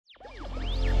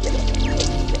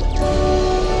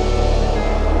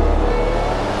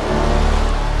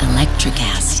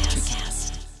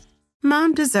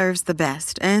Mom deserves the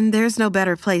best, and there's no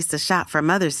better place to shop for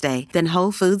Mother's Day than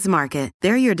Whole Foods Market.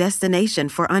 They're your destination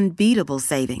for unbeatable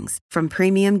savings, from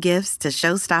premium gifts to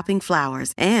show-stopping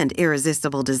flowers and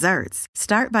irresistible desserts.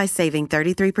 Start by saving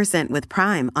 33% with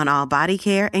Prime on all body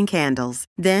care and candles.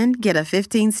 Then get a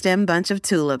 15-stem bunch of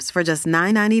tulips for just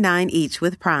 $9.99 each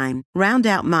with Prime. Round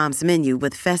out Mom's menu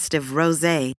with festive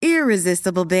rosé,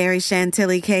 irresistible berry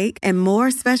chantilly cake, and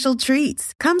more special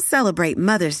treats. Come celebrate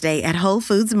Mother's Day at Whole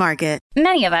Foods Market.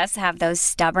 Many of us have those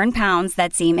stubborn pounds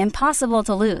that seem impossible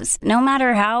to lose, no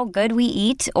matter how good we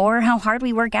eat or how hard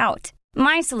we work out.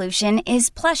 My solution is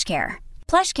PlushCare.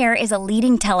 PlushCare is a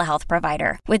leading telehealth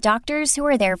provider with doctors who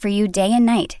are there for you day and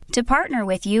night to partner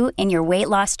with you in your weight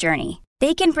loss journey.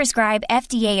 They can prescribe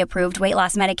FDA-approved weight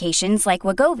loss medications like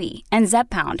Wegovy and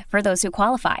Zepbound for those who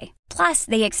qualify. Plus,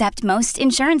 they accept most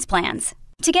insurance plans.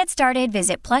 To get started,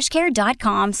 visit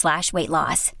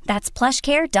plushcare.com/weightloss. That's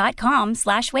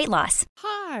plushcare.com/weightloss.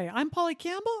 Hi, I'm Polly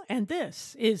Campbell, and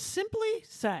this is Simply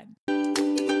Said.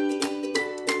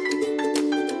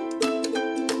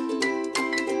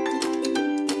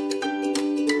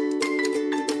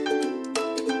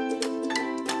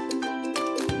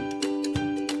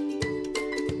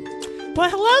 Well,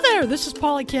 hello there. This is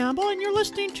Polly Campbell, and you're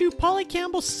listening to Polly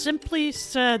Campbell Simply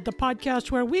Said, the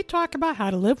podcast where we talk about how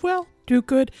to live well, do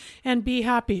good, and be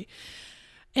happy.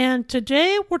 And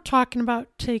today we're talking about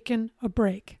taking a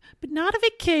break, but not a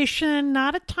vacation,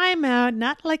 not a timeout,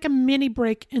 not like a mini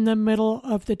break in the middle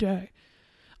of the day.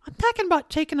 I'm talking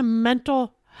about taking a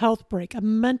mental health break, a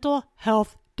mental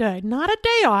health day, not a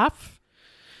day off.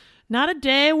 Not a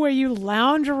day where you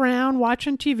lounge around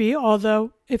watching TV,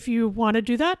 although if you want to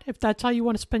do that, if that's how you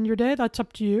want to spend your day, that's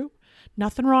up to you.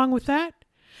 Nothing wrong with that.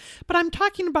 But I'm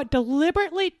talking about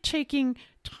deliberately taking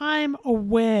time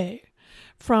away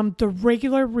from the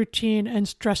regular routine and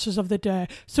stresses of the day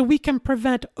so we can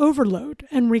prevent overload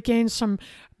and regain some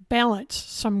balance,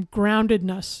 some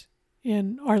groundedness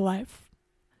in our life.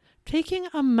 Taking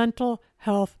a mental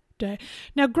health day.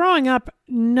 Now, growing up,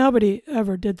 nobody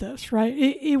ever did this, right?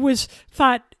 It was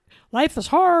thought life is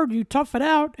hard, you tough it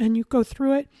out, and you go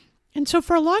through it. And so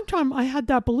for a long time, I had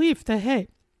that belief that, hey,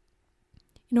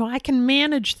 I can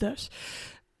manage this.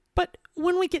 But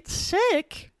when we get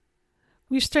sick,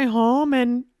 we stay home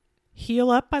and heal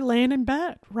up by laying in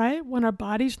bed, right? When our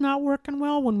body's not working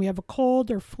well, when we have a cold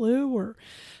or flu or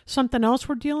something else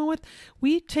we're dealing with,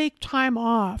 we take time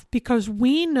off because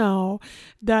we know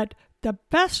that the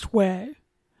best way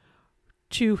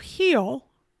to heal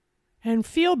and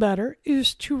feel better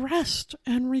is to rest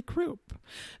and regroup.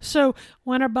 So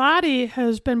when our body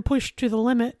has been pushed to the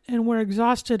limit and we're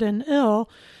exhausted and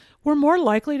ill, we're more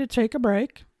likely to take a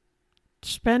break,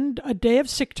 spend a day of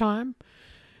sick time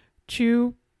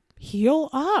to heal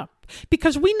up.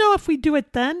 Because we know if we do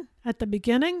it then, at the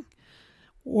beginning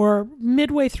or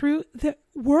midway through, that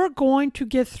we're going to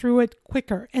get through it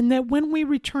quicker. And that when we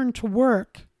return to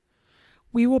work,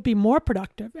 we will be more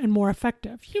productive and more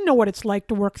effective. You know what it's like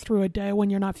to work through a day when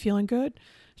you're not feeling good.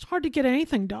 It's hard to get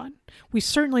anything done. We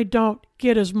certainly don't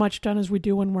get as much done as we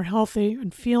do when we're healthy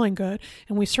and feeling good,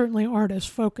 and we certainly aren't as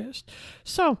focused.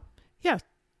 So, yeah,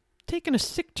 taking a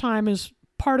sick time is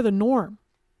part of the norm,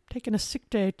 taking a sick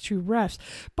day to rest.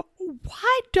 But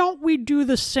why don't we do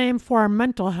the same for our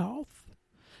mental health?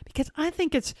 Because I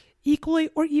think it's equally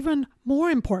or even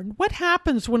more important. What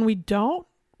happens when we don't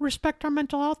respect our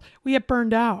mental health? We get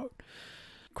burned out.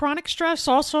 Chronic stress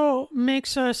also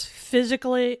makes us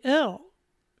physically ill.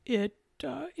 It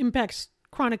impacts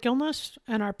chronic illness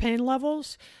and our pain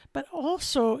levels, but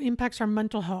also impacts our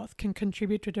mental health, can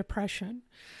contribute to depression.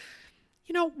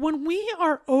 When we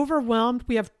are overwhelmed,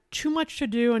 we have too much to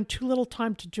do and too little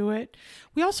time to do it.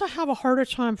 We also have a harder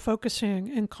time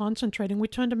focusing and concentrating. We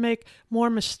tend to make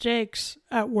more mistakes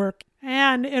at work,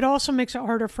 and it also makes it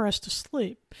harder for us to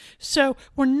sleep. So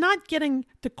we're not getting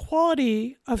the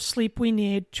quality of sleep we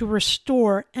need to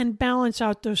restore and balance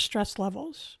out those stress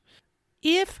levels.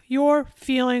 If you're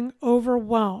feeling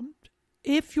overwhelmed,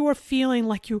 if you're feeling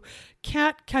like you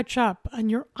can't catch up and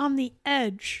you're on the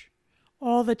edge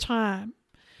all the time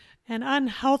and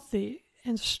unhealthy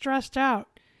and stressed out,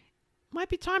 it might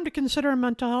be time to consider a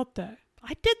mental health day.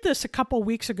 I did this a couple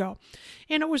weeks ago,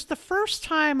 and it was the first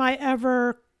time I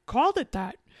ever called it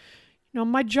that.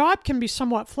 My job can be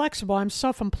somewhat flexible. I'm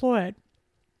self-employed.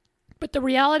 But the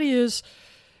reality is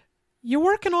you're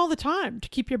working all the time to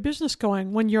keep your business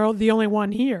going when you're the only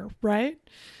one here, right?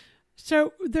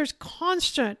 So there's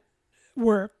constant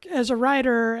work as a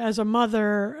writer, as a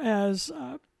mother, as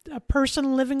a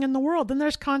person living in the world, and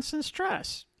there's constant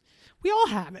stress. We all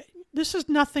have it. This is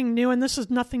nothing new, and this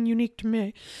is nothing unique to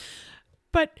me.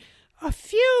 But a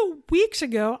few weeks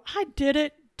ago, I did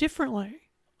it differently.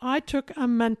 I took a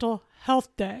mental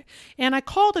health day, and I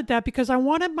called it that because I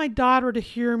wanted my daughter to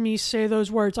hear me say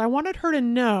those words. I wanted her to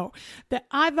know that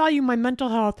I value my mental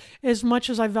health as much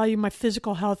as I value my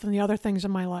physical health and the other things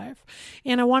in my life.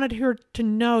 And I wanted her to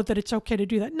know that it's okay to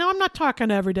do that. Now, I'm not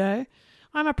talking every day.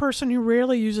 I'm a person who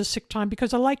rarely uses sick time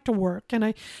because I like to work, and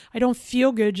I don't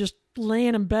feel good just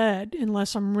laying in bed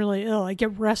unless I'm really ill. I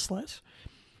get restless.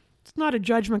 It's not a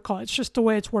judgment call. It's just the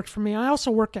way it's worked for me. I also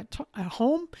work at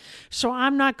home, so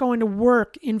I'm not going to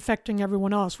work infecting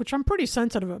everyone else, which I'm pretty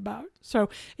sensitive about. So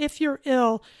if you're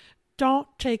ill, don't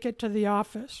take it to the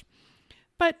office.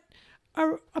 But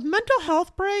a mental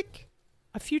health break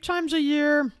a few times a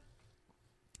year,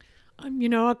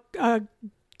 a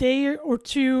day or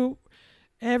two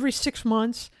every 6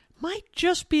 months might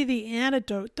just be the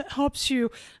antidote that helps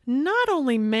you not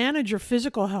only manage your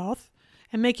physical health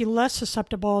and make you less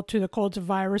susceptible to the colds and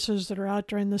viruses that are out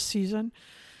during this season,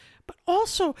 but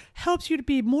also helps you to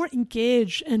be more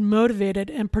engaged and motivated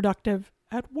and productive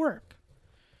at work.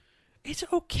 It's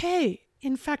okay.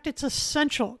 In fact, it's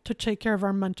essential to take care of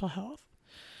our mental health.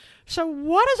 So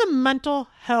what does a mental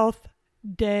health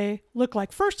day look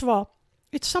like? First of all,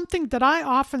 it's something that I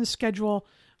often schedule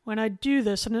when I do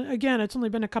this, and again, it's only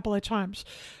been a couple of times,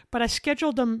 but I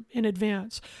scheduled them in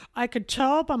advance. I could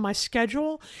tell by my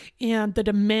schedule and the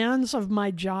demands of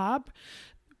my job,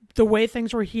 the way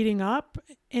things were heating up,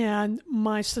 and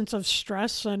my sense of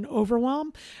stress and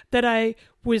overwhelm, that I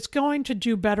was going to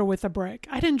do better with a break.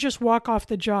 I didn't just walk off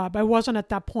the job. I wasn't at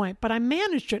that point, but I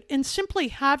managed it. And simply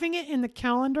having it in the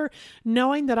calendar,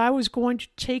 knowing that I was going to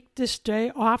take this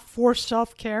day off for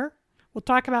self-care. We'll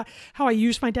talk about how I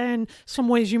use my day and some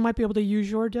ways you might be able to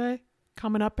use your day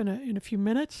coming up in a few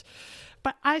minutes.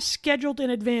 But I scheduled in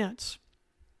advance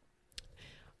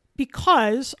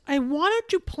because I wanted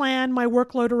to plan my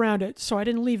workload around it. So I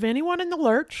didn't leave anyone in the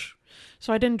lurch.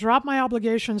 So I didn't drop my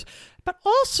obligations. But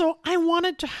also I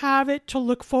wanted to have it to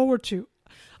look forward to.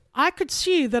 I could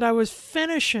see that I was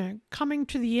coming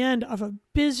to the end of a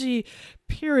busy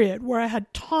period where I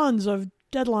had tons of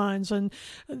deadlines and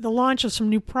the launch of some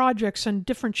new projects and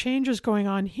different changes going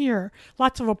on here.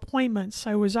 Lots of appointments.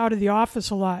 I was out of the office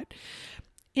a lot.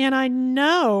 And I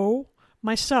know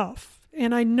myself,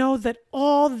 and I know that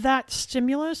all that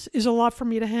stimulus is a lot for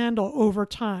me to handle over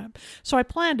time. So I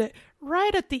planned it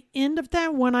right at the end of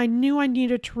that when I knew I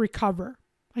needed to recover.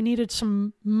 I needed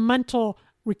some mental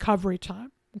recovery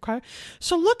time. Okay.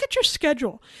 So look at your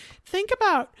schedule. Think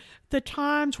about the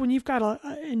times when you've got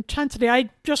an intensity. I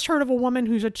just heard of a woman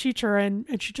who's a teacher and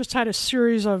she just had a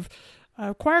series of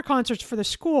choir concerts for the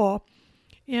school.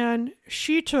 And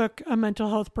she took a mental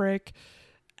health break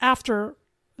after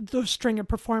the string of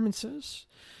performances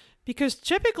because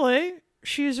typically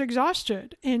she's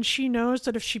exhausted and she knows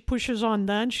that if she pushes on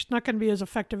then she's not going to be as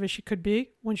effective as she could be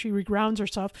when she regrounds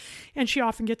herself, and she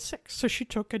often gets sick. So she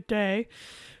took a day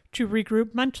to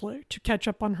regroup mentally, to catch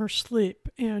up on her sleep,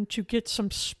 and to get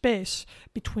some space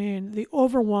between the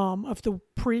overwhelm of the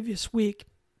previous week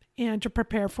and to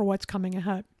prepare for what's coming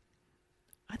ahead.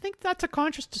 I think that's a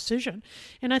conscious decision.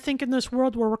 And I think in this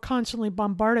world where we're constantly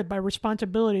bombarded by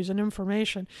responsibilities and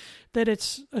information, that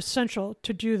it's essential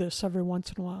to do this every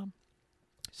once in a while.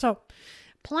 So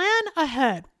plan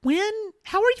ahead.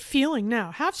 How are you feeling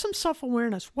now? Have some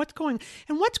self-awareness. What's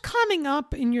coming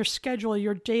up in your schedule,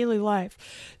 your daily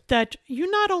life, that you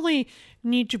not only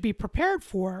need to be prepared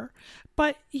for,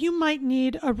 but you might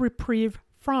need a reprieve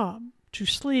from, to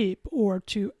sleep or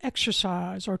to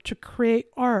exercise or to create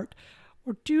art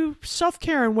or do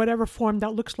self-care in whatever form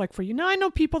that looks like for you. Now, I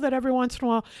know people that every once in a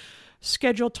while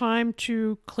schedule time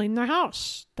to clean their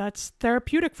house. That's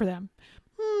therapeutic for them.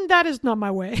 That is not my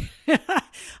way.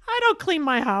 I don't clean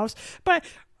my house. But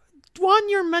on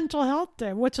your mental health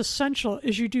day, what's essential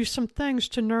is you do some things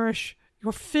to nourish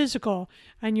your physical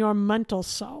and your mental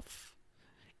self.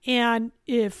 And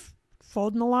if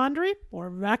folding the laundry or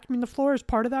vacuuming the floor is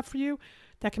part of that for you,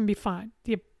 that can be fine.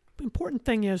 The important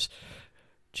thing is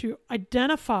to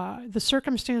identify the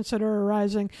circumstances that are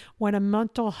arising when a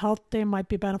mental health day might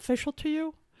be beneficial to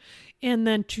you, and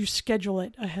then to schedule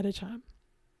it ahead of time.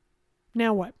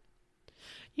 Now what?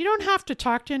 You don't have to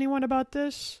talk to anyone about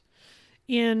this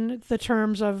in the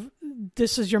terms of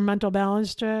this is your mental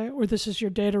balance day or this is your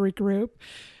day to regroup.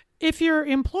 If you're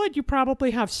employed, you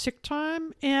probably have sick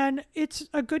time, and it's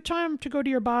a good time to go to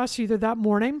your boss either that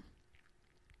morning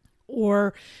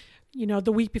or,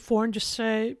 the week before and just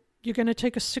say, you're going to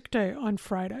take a sick day on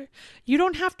Friday. You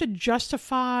don't have to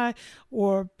justify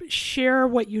or share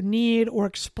what you need or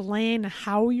explain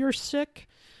how you're sick.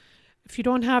 if you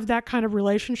don't have that kind of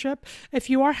relationship, if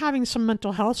you are having some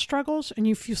mental health struggles and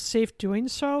you feel safe doing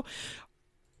so,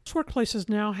 workplaces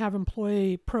now have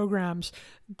employee programs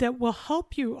that will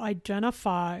help you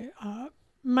identify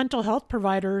mental health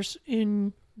providers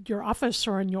in your office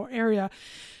or in your area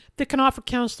that can offer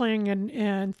counseling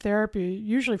and therapy,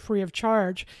 usually free of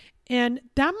charge. And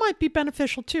that might be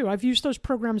beneficial too. I've used those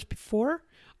programs before.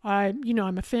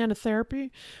 I'm a fan of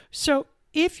therapy. So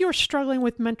if you're struggling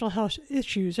with mental health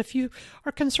issues, if you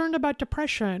are concerned about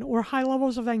depression or high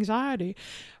levels of anxiety,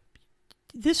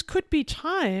 this could be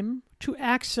time to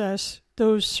access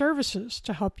those services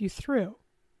to help you through,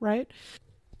 right?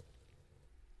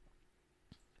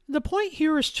 The point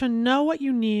here is to know what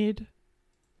you need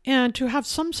and to have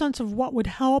some sense of what would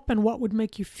help and what would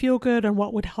make you feel good and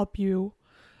what would help you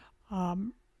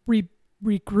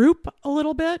regroup a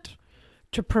little bit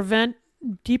to prevent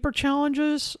deeper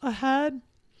challenges ahead,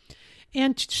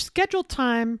 and to schedule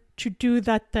time to do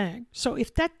that thing. So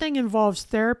if that thing involves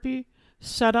therapy,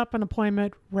 set up an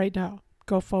appointment right now.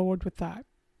 Go forward with that.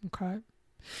 Okay?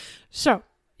 So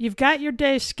you've got your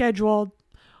day scheduled.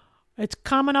 It's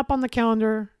coming up on the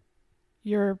calendar.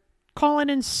 You're calling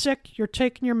in sick. You're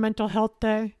taking your mental health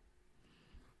day.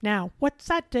 Now, what's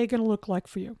that day going to look like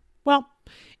for you? Well,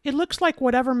 it looks like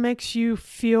whatever makes you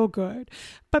feel good,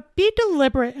 but be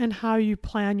deliberate in how you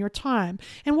plan your time.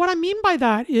 And what I mean by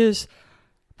that is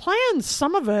plan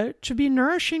some of it to be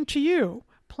nourishing to you.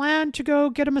 Plan to go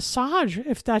get a massage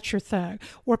if that's your thing,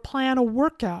 or plan a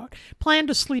workout, plan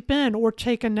to sleep in or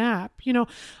take a nap.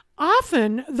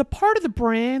 Often the part of the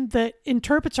brain that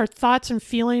interprets our thoughts and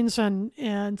feelings and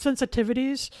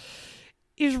sensitivities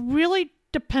is really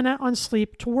dependent on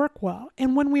sleep to work well.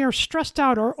 And when we are stressed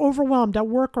out or overwhelmed at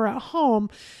work or at home,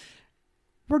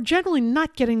 we're generally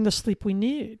not getting the sleep we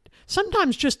need.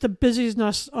 Sometimes just the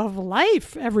busyness of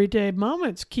life, everyday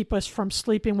moments, keep us from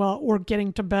sleeping well or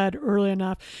getting to bed early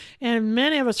enough. And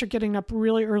many of us are getting up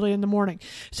really early in the morning.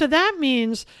 So that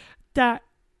means that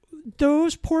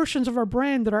those portions of our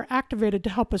brain that are activated to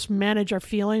help us manage our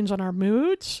feelings and our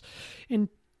moods,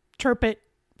 interpret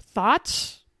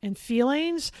thoughts and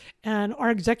feelings, and our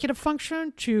executive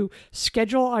function to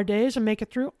schedule our days and make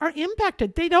it through are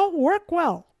impacted. They don't work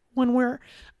well when we're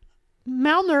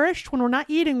malnourished, when we're not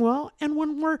eating well, and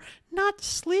when we're not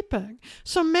sleeping.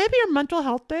 So maybe your mental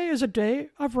health day is a day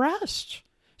of rest.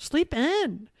 Sleep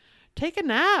in, take a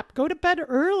nap, go to bed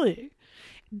early.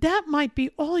 That might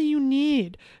be all you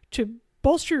need to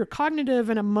bolster your cognitive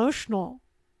and emotional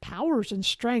powers and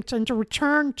strengths and to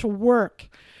return to work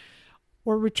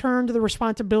or return to the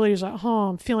responsibilities at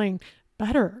home feeling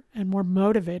better and more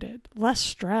motivated, less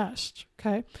stressed,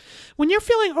 okay? When you're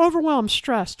feeling overwhelmed,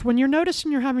 stressed, when you're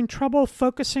noticing you're having trouble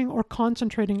focusing or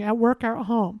concentrating at work or at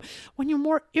home, when you're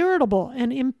more irritable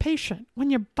and impatient, when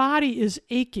your body is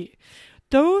achy,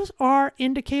 those are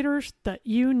indicators that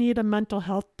you need a mental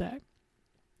health day.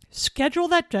 Schedule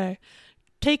that day,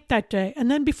 take that day, and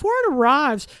then before it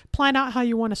arrives, plan out how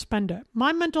you want to spend it.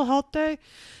 My mental health day,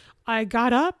 I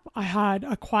got up, I had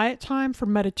a quiet time for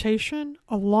meditation,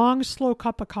 a long, slow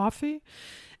cup of coffee,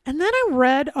 and then I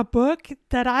read a book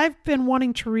that I've been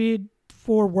wanting to read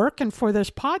for work and for this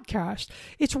podcast.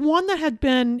 It's one that had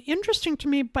been interesting to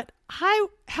me, but I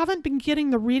haven't been getting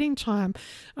the reading time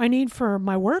I need for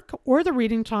my work or the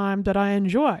reading time that I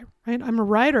enjoy. Right? I'm a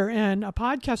writer and a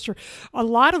podcaster. A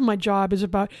lot of my job is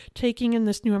about taking in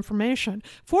this new information.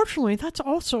 Fortunately, that's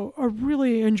also a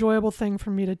really enjoyable thing for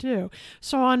me to do.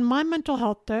 So on my mental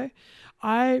health day,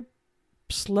 I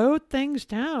slowed things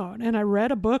down and I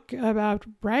read a book about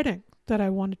writing that I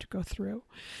wanted to go through.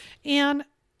 And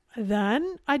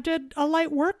then I did a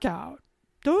light workout.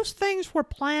 Those things were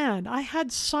planned. I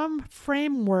had some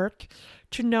framework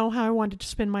to know how I wanted to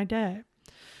spend my day.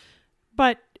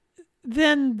 But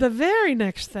then the very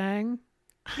next thing,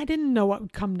 I didn't know what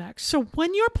would come next. So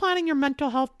when you're planning your mental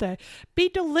health day, be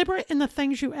deliberate in the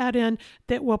things you add in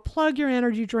that will plug your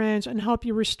energy drains and help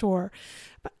you restore.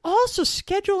 But also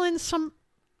schedule in some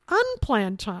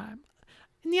unplanned time.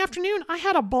 In the afternoon, I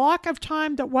had a block of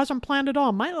time that wasn't planned at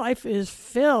all. My life is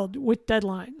filled with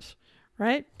deadlines,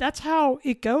 right? That's how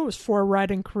it goes for a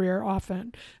writing career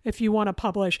often, if you want to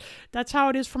publish. That's how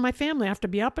it is for my family. I have to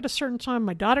be up at a certain time.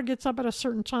 My daughter gets up at a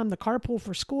certain time. The carpool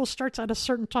for school starts at a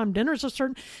certain time. Dinner's a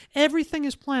certain... Everything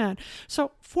is planned.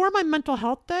 So for my mental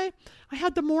health day, I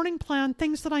had the morning plan,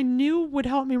 things that I knew would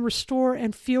help me restore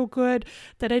and feel good,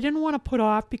 that I didn't want to put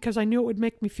off because I knew it would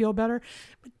make me feel better.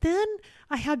 But then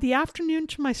I had the afternoon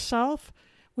to myself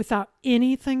without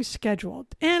anything scheduled.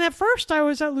 And at first I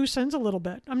was at loose ends a little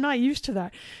bit. I'm not used to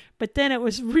that. But then it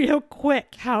was real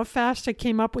quick how fast I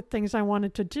came up with things I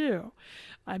wanted to do.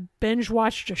 I binge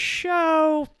watched a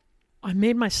show. I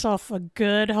made myself a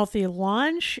good, healthy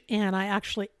lunch, and I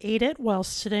actually ate it while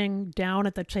sitting down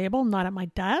at the table, not at my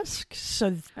desk.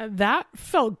 So that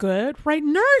felt good, right?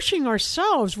 Nourishing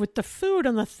ourselves with the food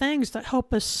and the things that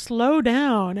help us slow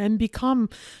down and become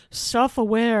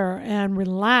self-aware and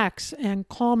relax and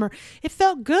calmer. It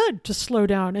felt good to slow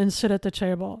down and sit at the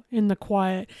table in the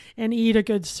quiet and eat a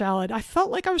good salad. I felt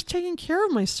like I was taking care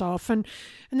of myself, and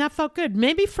that felt good.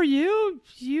 Maybe for you,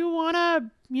 you want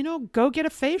to go get a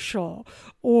facial,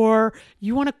 or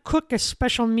you want to cook a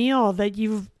special meal that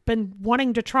you've been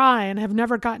wanting to try and have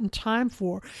never gotten time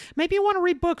for. Maybe you want to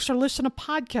read books or listen to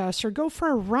podcasts or go for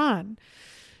a run.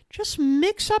 Just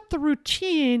mix up the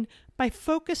routine by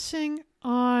focusing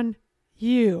on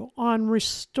you, on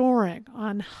restoring,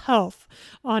 on health,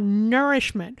 on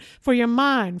nourishment for your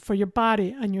mind, for your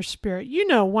body, and your spirit.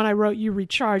 When I wrote You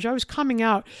Recharge, I was coming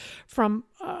out from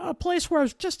a place where I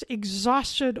was just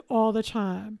exhausted all the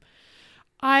time.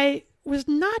 I was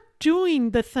not doing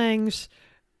the things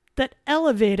that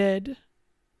elevated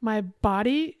my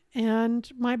body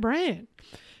and my brain.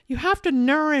 You have to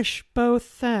nourish both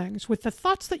things with the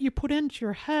thoughts that you put into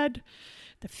your head,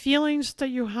 the feelings that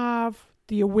you have,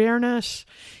 the awareness,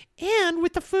 and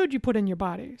with the food you put in your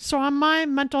body. So on my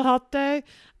mental health day,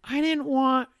 I didn't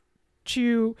want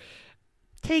to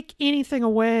take anything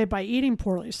away by eating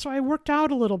poorly. So I worked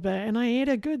out a little bit and I ate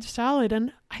a good salad,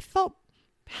 and I felt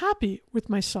happy with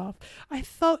myself. I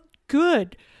felt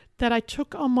good that I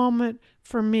took a moment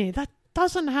for me. That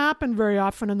doesn't happen very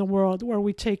often in the world where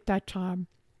we take that time.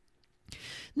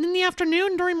 And in the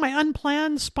afternoon, during my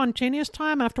unplanned, spontaneous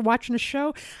time after watching a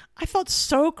show, I felt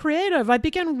so creative. I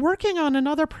began working on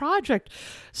another project,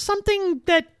 something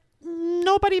that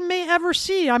nobody may ever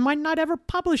see. I might not ever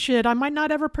publish it. I might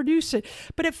not ever produce it.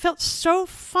 But it felt so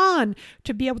fun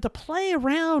to be able to play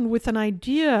around with an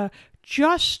idea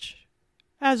just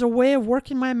as a way of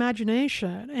working my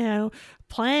imagination and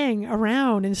playing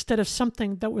around instead of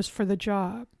something that was for the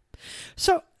job.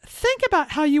 So think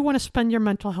about how you want to spend your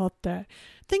mental health day.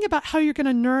 Think about how you're going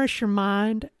to nourish your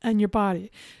mind and your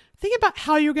body. Think about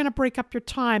how you're going to break up your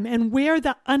time and where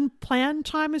the unplanned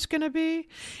time is going to be.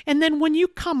 And then when you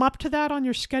come up to that on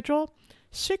your schedule,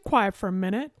 sit quiet for a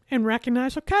minute and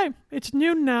recognize, okay, it's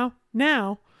noon now.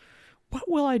 Now, what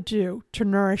will I do to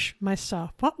nourish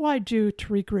myself? What will I do to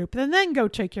regroup? And then go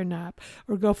take your nap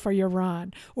or go for your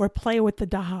run or play with the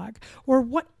dog or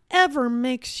whatever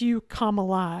makes you come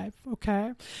alive,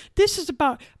 okay? This is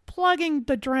about plugging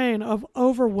the drain of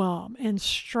overwhelm and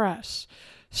stress,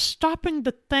 stopping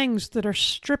the things that are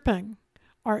stripping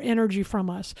our energy from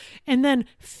us, and then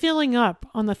filling up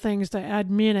on the things that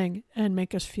add meaning and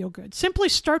make us feel good. Simply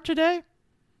start today.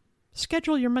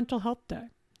 Schedule your mental health day.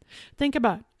 Think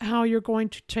about how you're going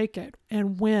to take it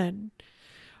and when.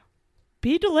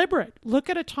 Be deliberate. Look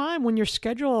at a time when your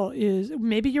schedule is,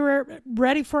 maybe you're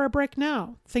ready for a break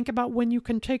now. Think about when you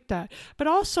can take that. But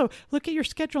also look at your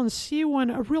schedule and see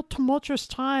when a real tumultuous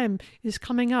time is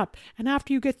coming up. And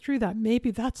after you get through that,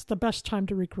 maybe that's the best time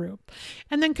to regroup.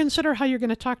 And then consider how you're going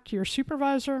to talk to your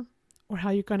supervisor or how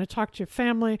you're going to talk to your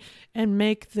family and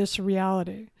make this a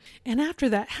reality. And after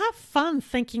that, have fun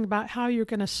thinking about how you're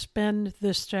going to spend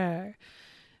this day.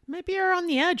 Maybe you're on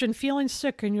the edge and feeling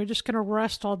sick and you're just going to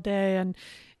rest all day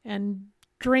and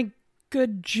drink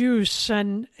good juice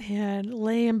and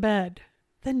lay in bed.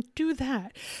 Then do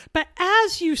that. But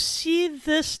as you see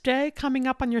this day coming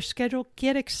up on your schedule,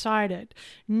 get excited.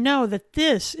 Know that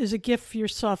this is a gift for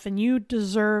yourself and you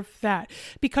deserve that.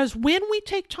 Because when we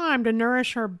take time to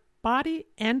nourish our body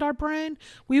and our brain,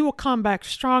 we will come back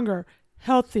stronger,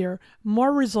 healthier,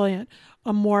 more resilient,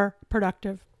 and more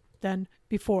productive than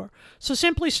before. So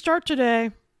simply start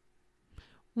today.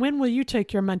 When will you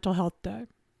take your mental health day?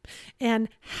 And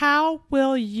how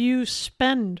will you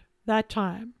spend that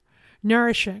time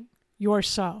nourishing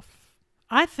yourself?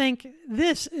 I think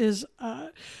this is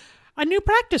a new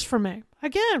practice for me.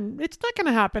 Again, it's not going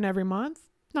to happen every month,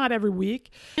 not every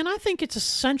week. And I think it's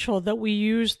essential that we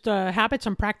use the habits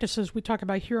and practices we talk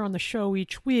about here on the show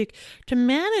each week to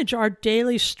manage our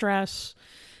daily stress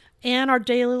and our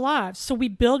daily lives. So we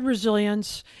build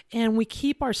resilience and we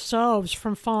keep ourselves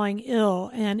from falling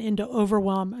ill and into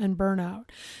overwhelm and burnout.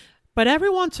 But every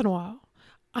once in a while,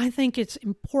 I think it's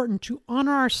important to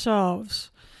honor ourselves,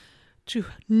 to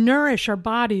nourish our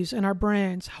bodies and our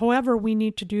brains, however we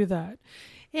need to do that.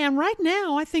 And right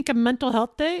now, I think a mental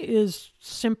health day is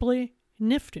simply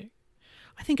nifty.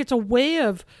 I think it's a way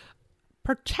of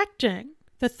protecting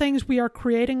the things we are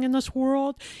creating in this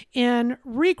world and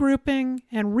regrouping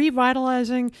and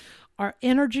revitalizing our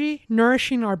energy,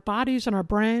 nourishing our bodies and our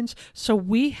brains so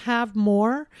we have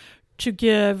more to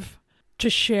give to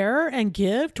share and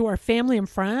give to our family and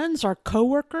friends, our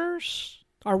coworkers,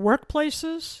 our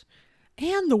workplaces,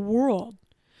 and the world,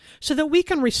 so that we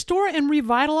can restore and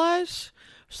revitalize,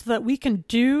 so that we can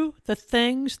do the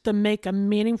things that make a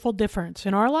meaningful difference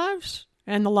in our lives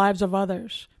and the lives of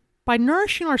others. By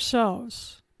nourishing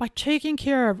ourselves, by taking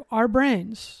care of our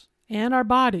brains and our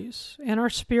bodies and our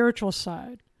spiritual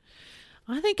side.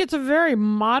 I think it's a very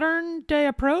modern day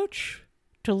approach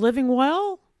to living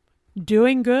well,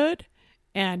 doing good,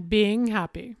 and being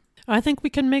happy. I think we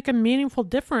can make a meaningful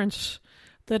difference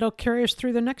that'll carry us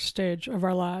through the next stage of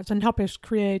our lives and help us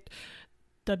create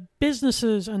the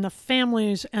businesses and the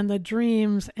families and the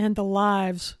dreams and the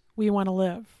lives we want to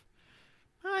live.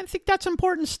 I think that's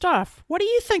important stuff. What do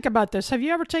you think about this? Have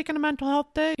you ever taken a mental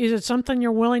health day? Is it something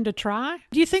you're willing to try?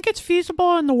 Do you think it's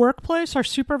feasible in the workplace? Are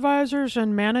supervisors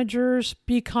and managers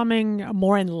becoming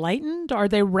more enlightened? Are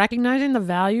they recognizing the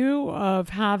value of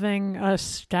having a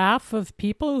staff of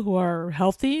people who are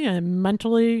healthy and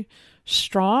mentally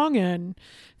strong and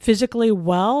physically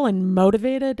well and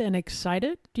motivated and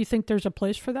excited? Do you think there's a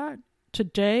place for that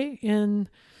today in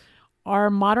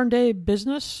our modern day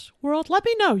business world? Let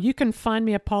me know. You can find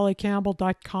me at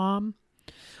pollycampbell.com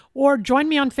or join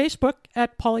me on Facebook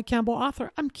at Polly Campbell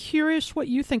Author. I'm curious what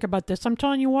you think about this. I'm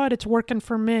telling you what, it's working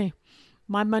for me.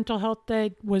 My mental health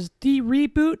day was the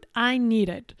reboot I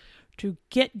needed to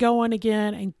get going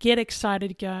again and get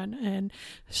excited again and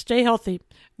stay healthy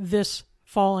this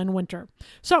fall and winter.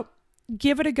 So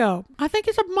give it a go. I think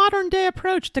it's a modern day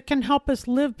approach that can help us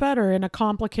live better in a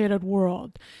complicated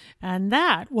world. And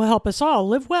that will help us all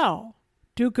live well,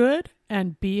 do good,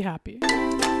 and be happy.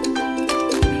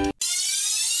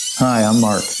 Hi, I'm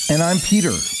Mark. And I'm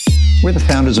Peter. We're the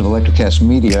founders of Electrocast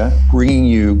Media, bringing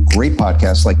you great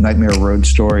podcasts like Nightmare Road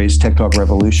Stories, Tech Talk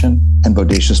Revolution, and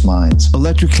Bodacious Minds.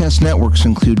 Electrocast networks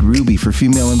include Ruby for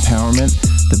female empowerment,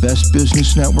 the Best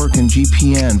Business Network, and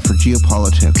GPN for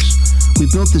geopolitics. We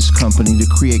built this company to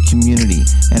create community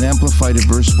and amplify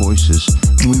diverse voices,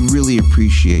 and we really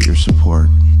appreciate your support.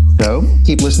 So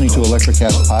keep listening to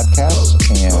Electrocast podcasts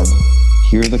and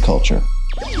hear the culture.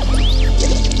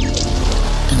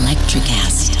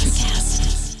 Electrocast.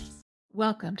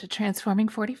 Welcome to Transforming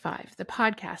 45, the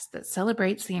podcast that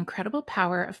celebrates the incredible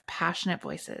power of passionate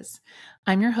voices.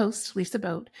 I'm your host, Lisa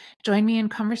Boat. Join me in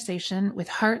conversation with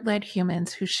heart-led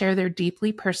humans who share their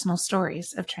deeply personal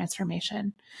stories of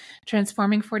transformation.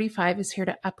 Transforming 45 is here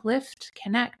to uplift,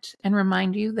 connect, and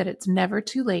remind you that it's never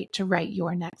too late to write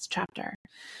your next chapter.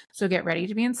 So get ready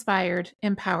to be inspired,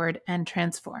 empowered, and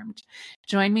transformed.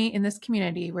 Join me in this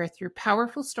community where through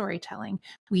powerful storytelling,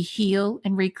 we heal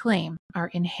and reclaim our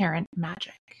inherent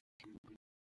magic.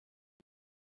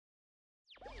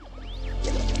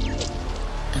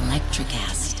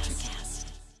 Electrocast.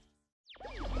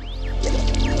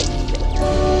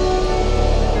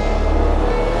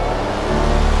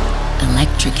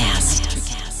 Electrocast.